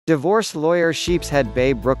Divorce lawyer, Sheepshead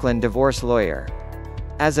Bay, Brooklyn divorce lawyer.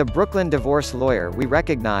 As a Brooklyn divorce lawyer, we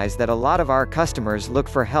recognize that a lot of our customers look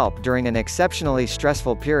for help during an exceptionally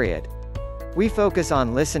stressful period. We focus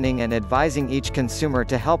on listening and advising each consumer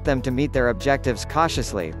to help them to meet their objectives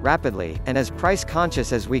cautiously, rapidly, and as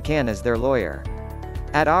price-conscious as we can as their lawyer.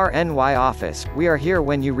 At our NY office, we are here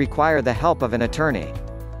when you require the help of an attorney.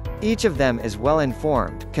 Each of them is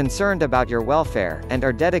well-informed, concerned about your welfare, and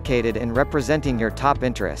are dedicated in representing your top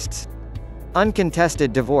interests.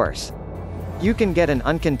 Uncontested divorce. You can get an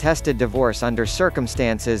uncontested divorce under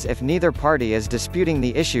circumstances if neither party is disputing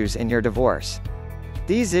the issues in your divorce.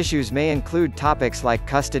 These issues may include topics like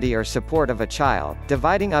custody or support of a child,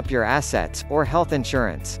 dividing up your assets, or health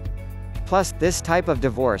insurance. Plus, this type of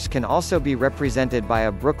divorce can also be represented by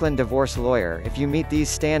a Brooklyn divorce lawyer if you meet these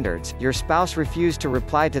standards, your spouse refused to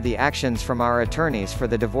reply to the actions from our attorneys for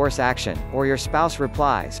the divorce action, or your spouse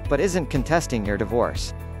replies, but isn't contesting your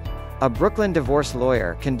divorce. A Brooklyn divorce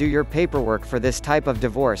lawyer can do your paperwork for this type of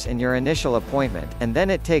divorce in your initial appointment, and then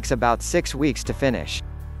it takes about 6 weeks to finish.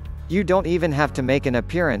 You don't even have to make an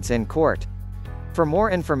appearance in court. For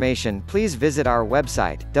more information, please visit our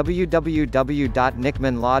website,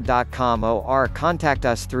 www.nickmanlaw.com, or contact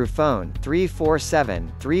us through phone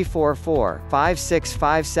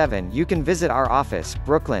 347-344-5657. You can visit our office,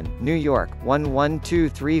 Brooklyn, New York,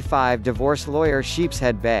 11235. Divorce lawyer,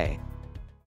 Sheepshead Bay.